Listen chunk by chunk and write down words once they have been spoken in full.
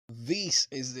This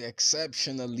is the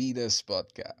Exceptional Leaders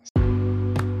Podcast.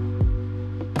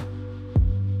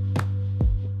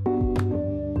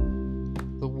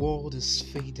 The world is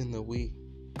fading away.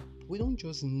 We don't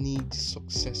just need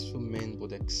successful men,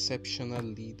 but exceptional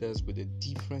leaders with a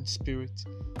different spirit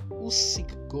who seek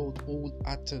God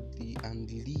wholeheartedly and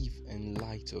live in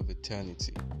light of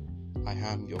eternity. I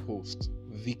am your host,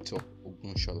 Victor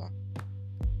Ogunshola.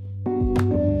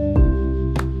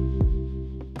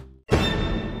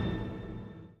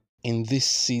 In this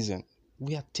season,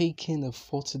 we are taking a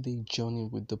 40-day journey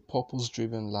with the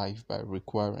purpose-driven life by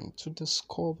requiring to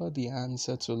discover the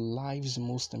answer to life's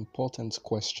most important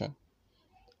question.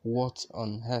 What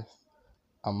on earth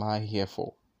am I here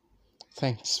for?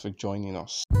 Thanks for joining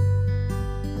us.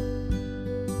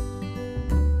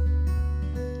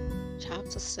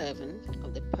 Chapter 7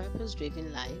 of The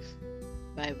Purpose-Driven Life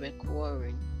by Rick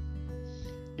Warren.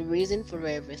 The reason for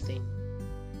everything.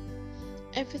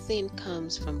 Everything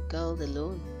comes from God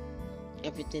alone.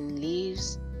 Everything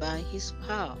lives by His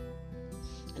power,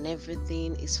 and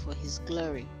everything is for His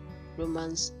glory.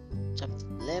 Romans chapter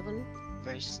 11,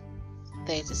 verse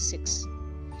 36.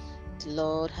 The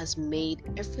Lord has made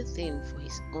everything for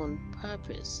His own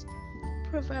purpose.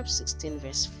 Proverbs 16,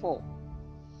 verse 4.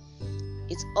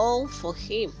 It's all for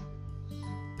Him.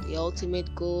 The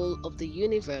ultimate goal of the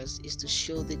universe is to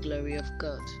show the glory of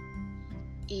God.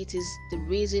 It is the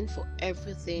reason for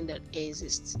everything that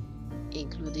exists,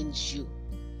 including you.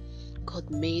 God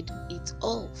made it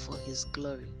all for His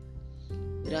glory.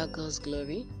 Without God's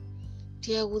glory,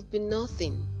 there would be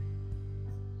nothing.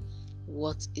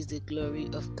 What is the glory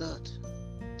of God?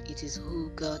 It is who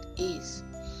God is.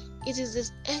 It is the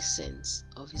essence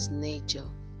of His nature,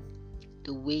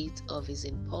 the weight of His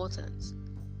importance,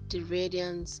 the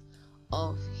radiance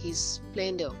of His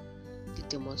splendor, the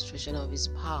demonstration of His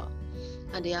power,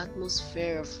 and the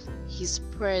atmosphere of His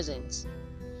presence.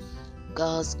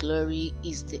 God's glory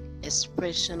is the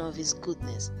expression of His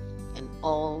goodness and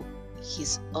all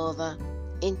His other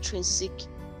intrinsic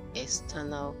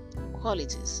external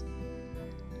qualities.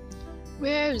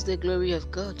 Where is the glory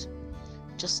of God?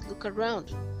 Just look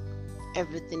around.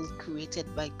 Everything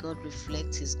created by God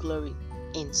reflects His glory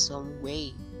in some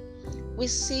way. We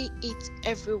see it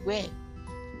everywhere,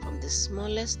 from the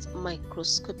smallest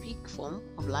microscopic form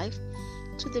of life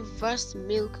to the vast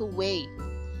Milky Way,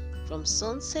 from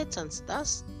sunsets and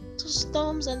stars to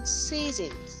storms and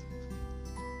seasons.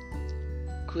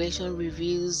 Creation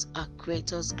reveals our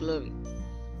Creator's glory.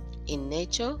 In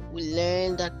nature, we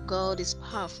learn that God is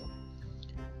powerful,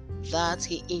 that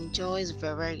He enjoys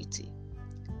variety,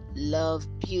 loves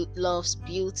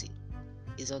beauty,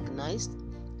 is organized,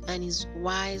 and is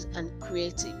wise and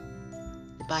creative.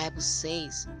 The Bible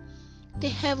says, "The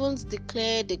heavens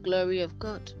declare the glory of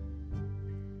God."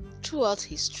 Throughout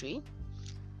history,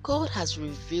 God has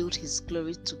revealed His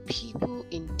glory to people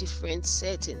in different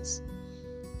settings.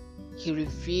 He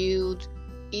revealed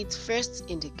it first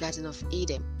in the Garden of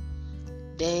Eden,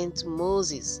 then to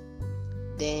Moses,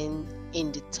 then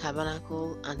in the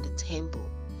tabernacle and the temple,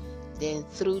 then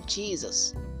through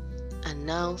Jesus, and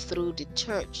now through the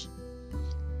church.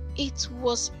 It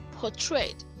was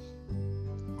portrayed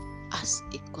as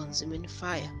a consuming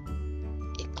fire,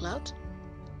 a cloud,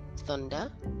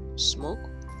 thunder, smoke,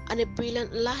 and a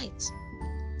brilliant light.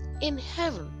 In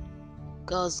heaven,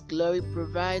 God's glory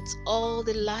provides all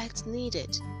the light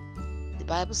needed. The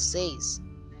Bible says,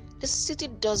 "The city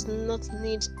does not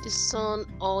need the sun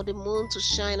or the moon to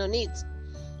shine on it,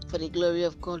 for the glory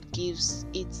of God gives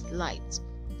it light."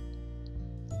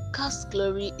 God's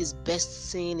glory is best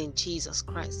seen in Jesus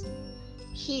Christ.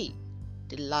 He,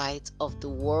 the light of the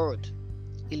world,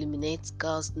 illuminates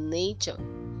God's nature.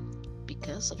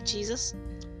 Because of Jesus,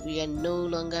 we are no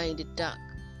longer in the dark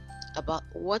about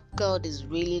what God is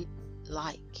really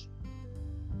like.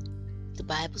 The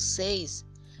Bible says,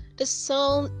 "The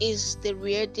sun is the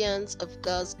radiance of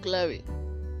God's glory."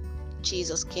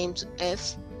 Jesus came to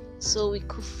earth so we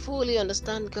could fully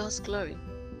understand God's glory.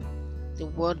 The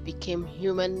Word became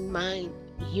human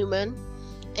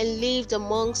and lived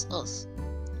amongst us.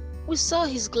 We saw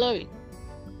His glory,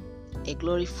 a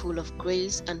glory full of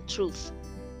grace and truth.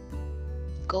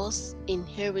 God's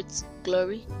inherent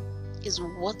glory is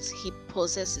what He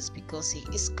possesses because He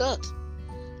is God.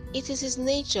 It is His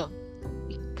nature.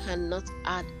 We cannot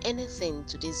add anything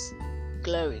to this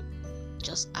glory,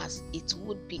 just as it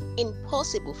would be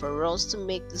impossible for us to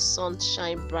make the sun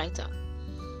shine brighter.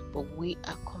 But we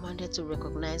are commanded to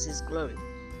recognize His glory,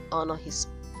 honor His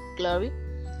glory,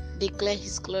 declare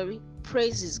His glory,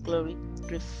 praise His glory,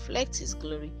 reflect His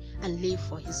glory, and live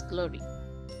for His glory.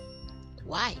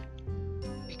 Why?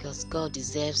 Because God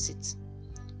deserves it.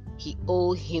 He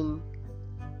owe him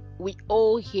we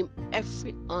owe him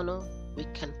every honor we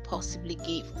can possibly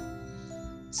give.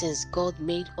 Since God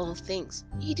made all things,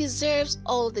 he deserves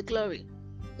all the glory.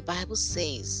 The Bible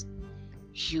says,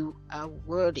 "You are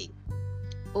worthy,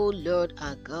 O Lord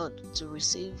our God, to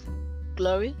receive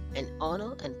glory and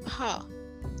honor and power,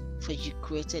 for you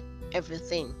created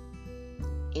everything."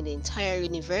 In the entire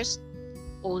universe,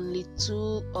 only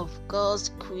two of God's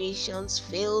creations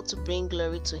failed to bring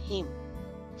glory to him: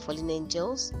 fallen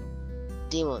angels,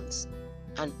 demons,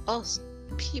 and us,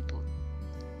 people.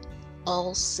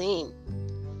 All sin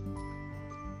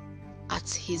at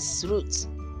his root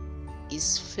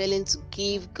is failing to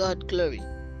give God glory.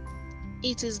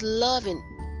 It is loving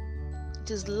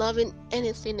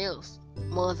anything else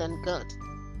more than God.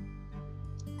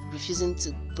 Refusing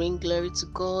to bring glory to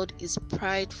God is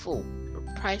prideful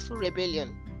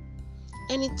rebellion.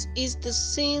 And it is the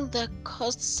sin that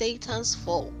caused Satan's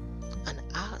fall, and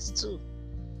ours too.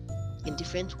 In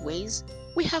different ways,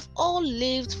 we have all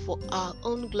lived for our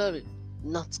own glory,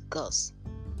 not God's.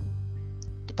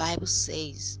 The Bible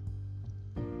says,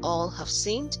 "All have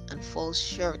sinned and fall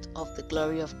short of the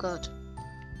glory of God."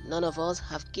 None of us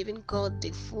have given God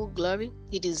the full glory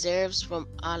he deserves from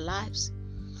our lives.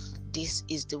 This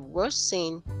is the worst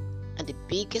sin and the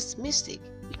biggest mistake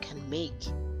we can make.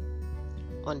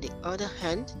 On the other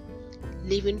hand,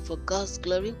 living for God's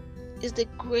glory is the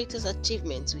greatest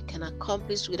achievement we can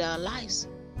accomplish with our lives.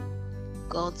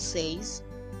 God says,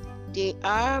 "They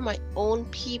are my own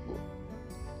people,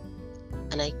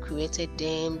 and I created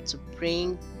them to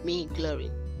bring me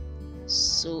glory."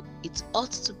 So it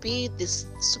ought to be the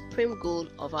supreme goal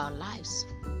of our lives.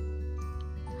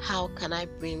 How can I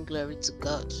bring glory to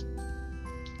God?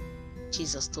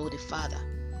 Jesus told the Father,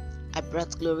 "I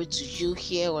brought glory to you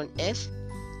here on earth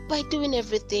by doing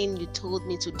everything you told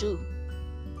me to do."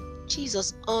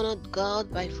 Jesus honored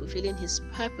God by fulfilling his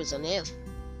purpose on earth.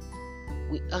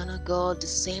 We honor God the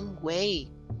same way.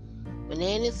 When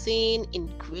anything in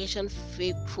creation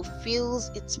fulfills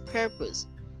its purpose,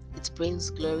 it brings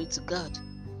glory to God.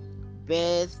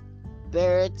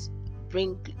 Birds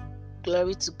bring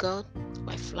glory to God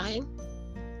by flying,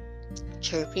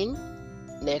 chirping,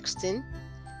 nesting,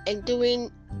 and doing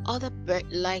other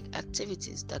bird-like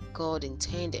activities that God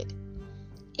intended.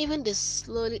 Even the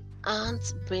slowly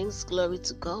ant brings glory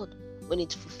to God when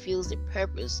it fulfills the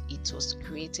purpose it was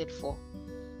created for.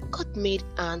 God made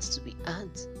ants to be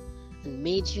ants and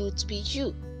made you to be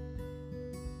you.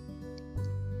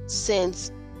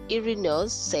 Saint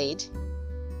Irenaeus said,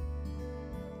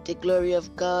 "The glory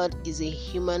of God is a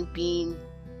human being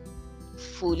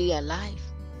fully alive."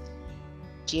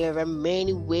 There are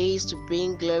many ways to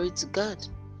bring glory to God,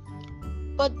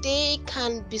 but they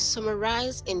can be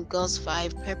summarized in God's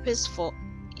 5 purposes for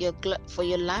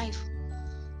your life.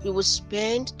 We will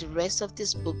spend the rest of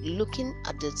this book looking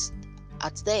at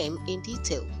them in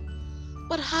detail.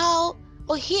 But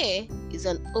here is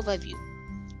an overview.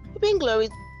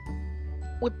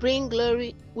 We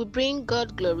bring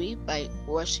God glory by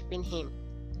worshiping him.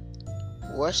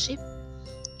 Worship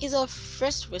is our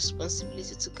first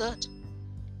responsibility to God.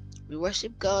 We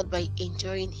worship God by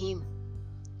enjoying him.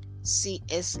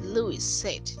 C.S. Lewis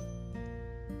said,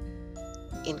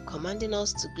 "In commanding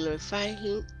us to glorify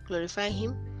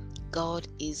him, God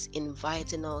is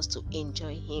inviting us to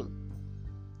enjoy him."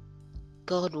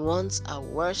 God wants our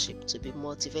worship to be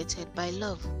motivated by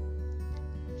love,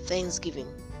 thanksgiving,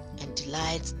 and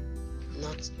delight,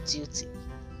 not duty.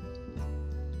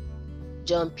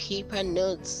 John Piper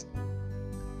notes,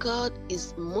 "God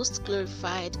is most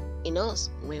glorified in us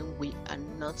when we are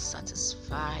not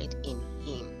satisfied in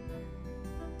him."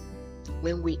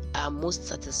 When we are most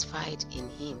satisfied in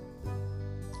him,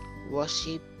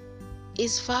 worship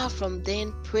is far from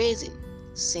then praising,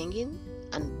 singing,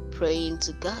 and praying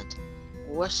to God.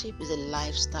 Worship is a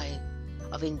lifestyle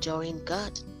of enjoying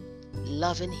God,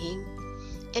 loving him,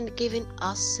 and giving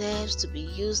ourselves to be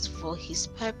used for his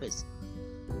purpose.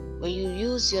 When you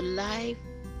use your life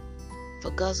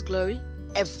for God's glory,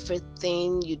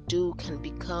 everything you do can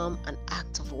become an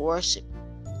act of worship.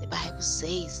 The Bible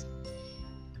says,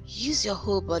 "Use your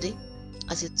whole body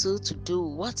as a tool to do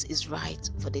what is right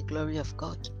for the glory of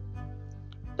God."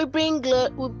 We bring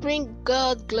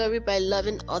God glory by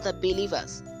loving other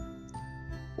believers.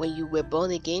 When you were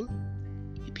born again,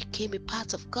 you became a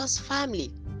part of God's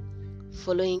family.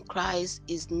 Following Christ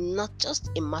is not just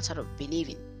a matter of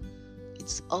believing.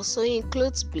 It also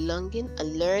includes belonging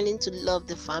and learning to love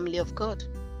the family of God.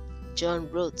 John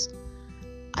wrote,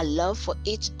 "Our love for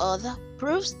each other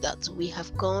proves that we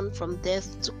have gone from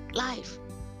death to life."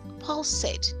 Paul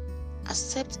said,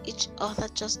 "Accept each other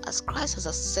just as Christ has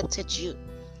accepted you."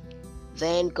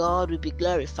 then God will be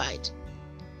glorified.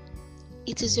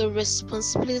 It is your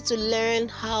responsibility to learn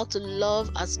how to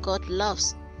love as God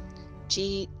loves,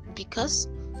 because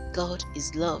God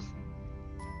is love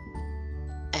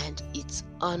and it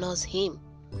honors Him.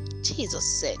 Jesus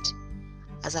said,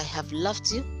 "As I have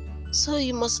loved you, so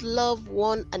you must love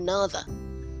one another.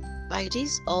 By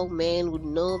this all men would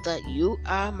know that you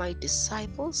are my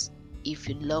disciples, if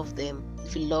you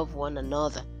love one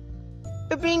another."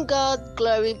 We bring God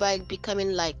glory by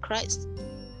becoming like Christ.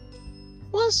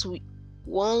 Once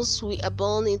we are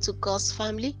born into God's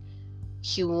family,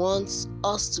 He wants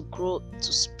us to grow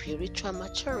to spiritual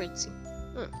maturity.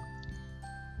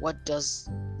 What does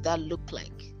that look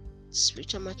like?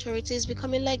 Spiritual maturity is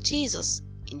becoming like Jesus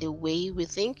in the way we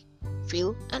think,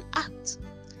 feel, and act.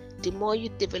 The more you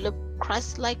develop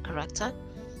Christ-like character,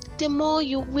 the more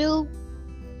you will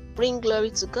bring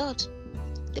glory to God.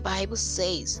 The Bible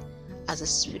says, as the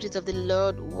Spirit of the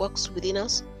Lord works within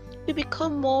us, we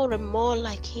become more and more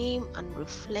like Him and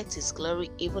reflect His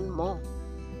glory even more.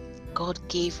 God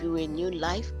gave you a new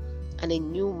life and a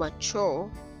new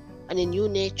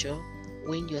nature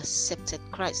when you accepted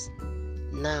Christ.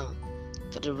 Now,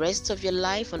 for the rest of your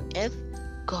life on earth,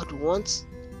 God wants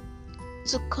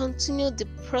to continue the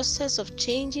process of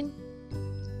changing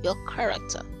your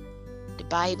character. The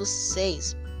Bible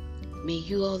says, "May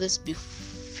you always be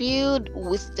filled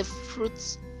with the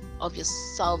fruits of your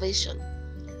salvation."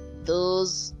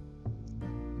 Those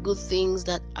good things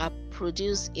that are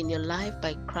produced in your life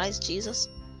by Christ Jesus,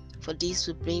 for this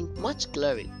will bring much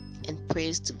glory and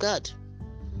praise to God.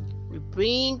 We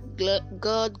bring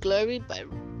God glory by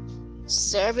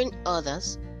serving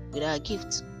others with our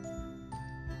gifts.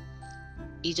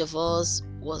 Each of us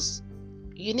was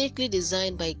uniquely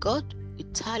designed by God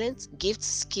with talents, gifts,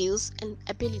 skills, and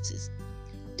abilities.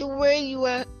 The way you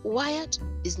are wired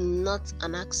is not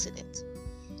an accident.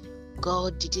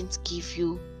 God didn't give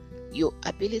you your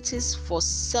abilities for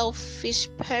selfish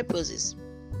purposes.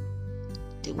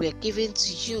 They were given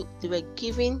to you. They were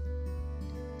given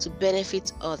to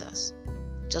benefit others,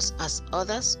 just as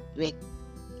others were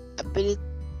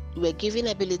given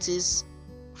abilities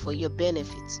for your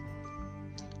benefit.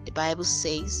 The Bible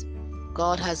says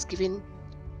God has given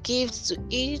gifts to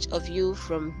each of you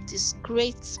from these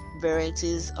great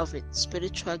varieties of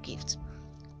spiritual gifts.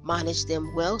 Manage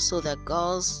them well so that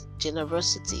God's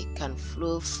generosity can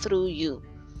flow through you.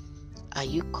 Are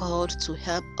you called to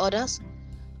help others?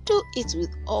 Do it with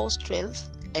all strength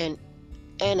and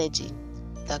energy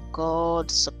that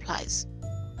God supplies.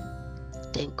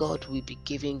 Then God will be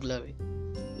giving glory.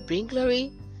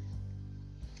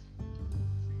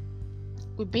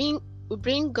 We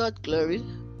bring God glory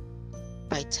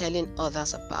by telling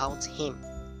others about Him.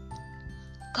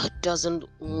 God doesn't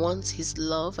want His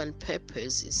love and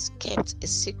purposes kept a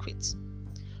secret.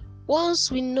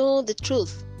 Once we know the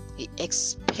truth, He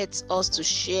expects us to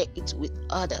share it with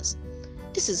others.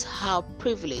 This is our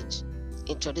privilege,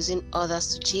 introducing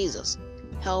others to Jesus,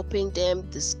 helping them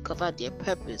discover their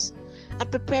purpose, and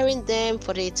preparing them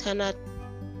for the eternal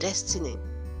destiny.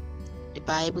 The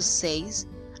Bible says,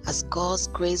 as God's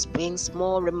grace brings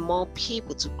more and more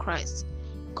people to Christ,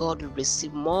 God will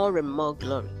receive more and more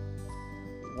glory.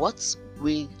 What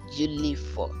will you live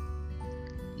for?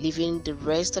 Living the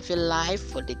rest of your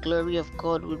life for the glory of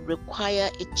God will require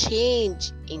a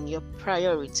change in your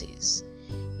priorities,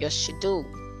 your schedule,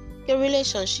 your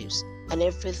relationships, and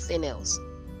everything else.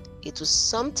 It will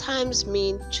sometimes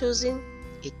mean choosing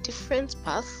a different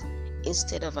path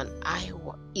instead of an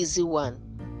easy one.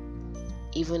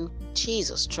 Even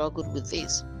Jesus struggled with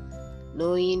this.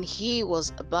 Knowing He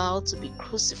was about to be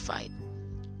crucified,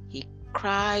 He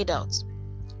cried out,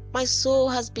 "My soul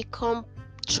has become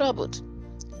troubled,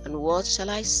 and what shall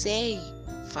I say?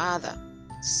 Father,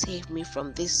 save me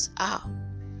from this hour.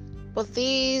 But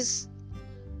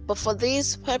for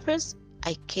this purpose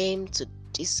I came to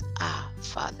this hour,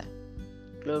 Father.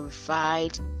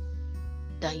 Glorified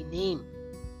thy name."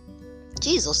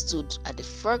 Jesus stood at the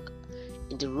fork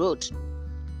in the road.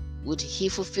 Would He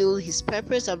fulfill His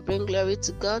purpose and bring glory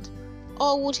to God?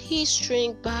 Or would He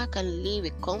shrink back and live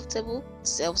a comfortable,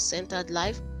 self-centered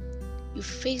life? You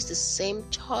face the same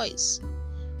choice.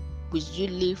 Will you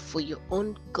live for your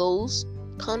own goals,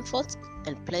 comfort,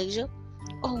 and pleasure?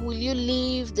 Or will you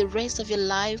live the rest of your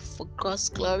life for God's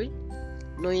glory,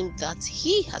 knowing that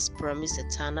He has promised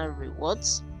eternal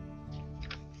rewards?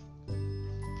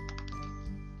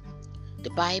 The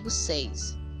Bible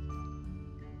says,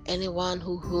 anyone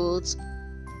who holds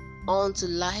on to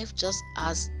life just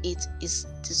as it is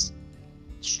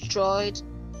destroyed,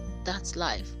 that's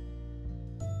life.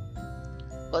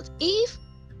 But if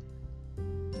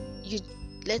you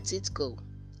let it go,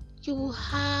 you will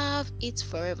have it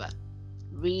forever,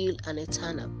 real and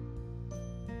eternal.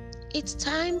 It's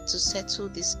time to settle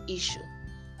this issue.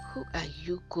 Who are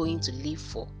you going to live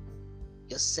for?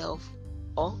 Yourself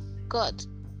or God?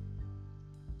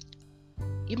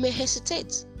 You may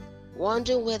hesitate,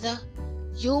 wondering whether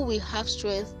you will have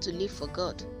strength to live for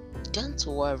God. Don't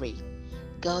worry.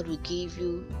 God will give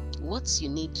you what you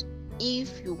need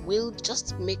if you will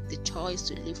just make the choice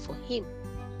to live for Him.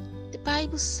 The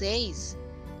Bible says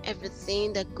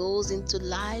everything that goes into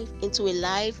a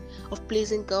life of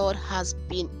pleasing God has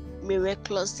been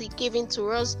miraculously given to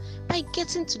us by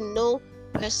getting to know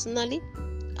personally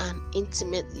and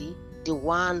intimately the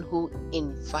one who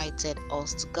invited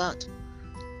us to God.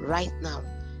 Right now,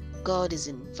 God is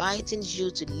inviting you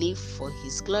to live for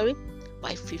His glory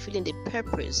by fulfilling the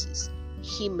purposes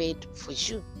He made for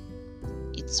you.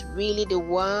 It's really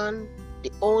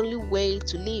the only way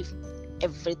to live.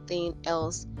 Everything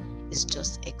else is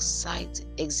just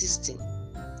existing.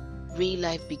 Real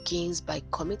life begins by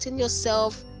committing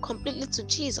yourself completely to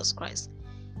Jesus Christ.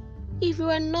 If you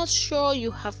are not sure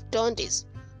you have done this,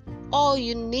 all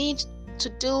you need to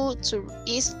do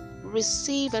is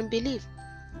receive and believe.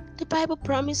 The Bible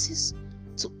promises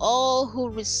to all who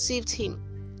received Him,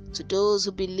 to those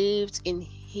who believed in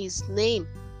His name,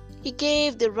 He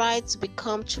gave the right to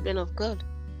become children of God.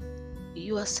 Will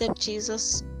you accept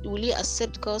Jesus? Will you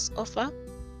accept God's offer?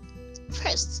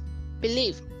 First,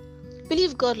 believe.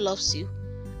 Believe God loves you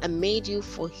and made you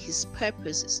for His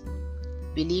purposes.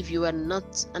 Believe you are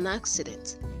not an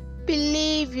accident.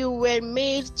 Believe you were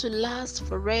made to last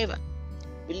forever.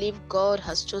 Believe God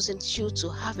has chosen you to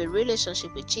have a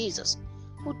relationship with Jesus,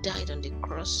 who died on the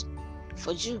cross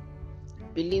for you.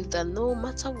 Believe that no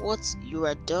matter what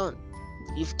you've done,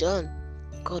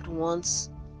 God wants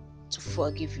to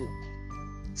forgive you.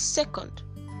 Second,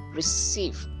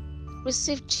 receive.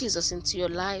 Receive Jesus into your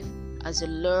life as your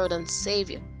Lord and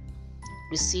Savior.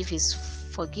 Receive His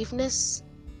forgiveness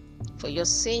for your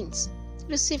sins.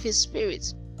 Receive His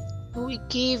Spirit, who will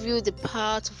give you the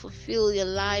power to fulfill your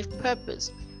life purpose.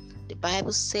 The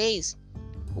Bible says,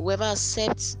 whoever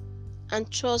accepts and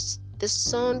trusts the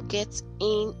Son gets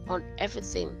in on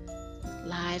everything,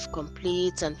 life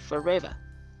complete and forever.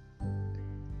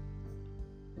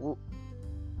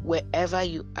 Wherever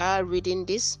you are reading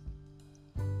this,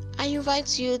 I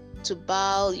invite you to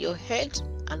bow your head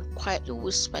and quietly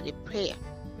whisper the prayer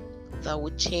that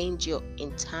will change your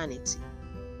eternity.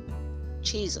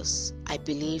 Jesus, I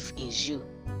believe in you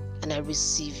and I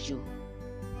receive you.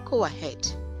 Go ahead.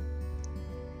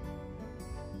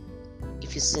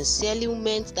 If you sincerely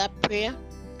meant that prayer,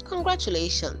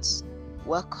 congratulations.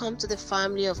 Welcome to the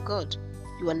family of God.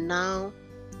 You are now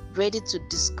ready to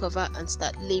discover and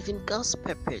start living God's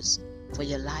purpose for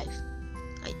your life.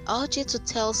 I urge you to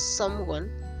tell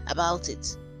someone about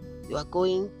it. You are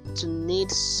going to need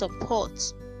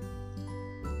support.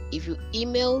 If you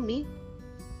email me,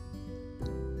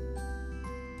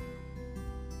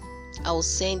 I will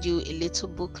send you a little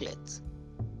booklet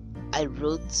I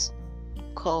wrote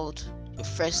called The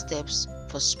First Steps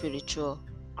for Spiritual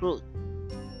Growth.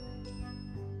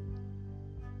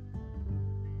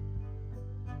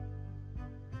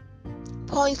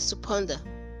 Points to ponder.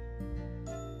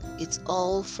 It's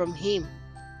all from Him.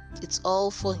 It's all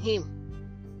for Him.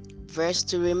 Verse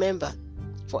to remember.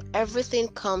 For everything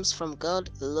comes from God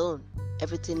alone.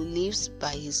 Everything lives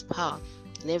by His power,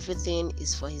 and everything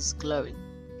is for His glory.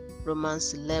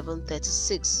 Romans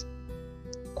 11:36.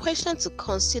 Question to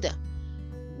consider.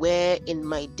 Where in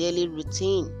my daily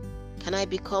routine can I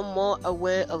become more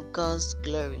aware of God's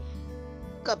glory?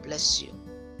 God bless you.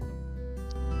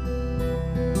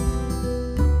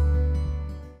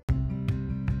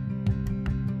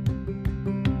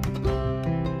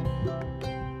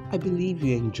 I believe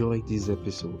you enjoyed this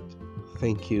episode.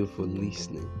 Thank you for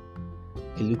listening.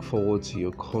 I look forward to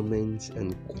your comments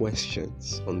and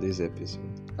questions on this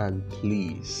episode. And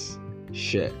please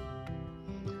share.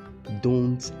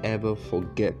 Don't ever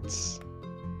forget,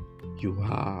 you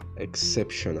are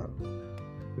exceptional.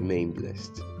 Remain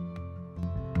blessed.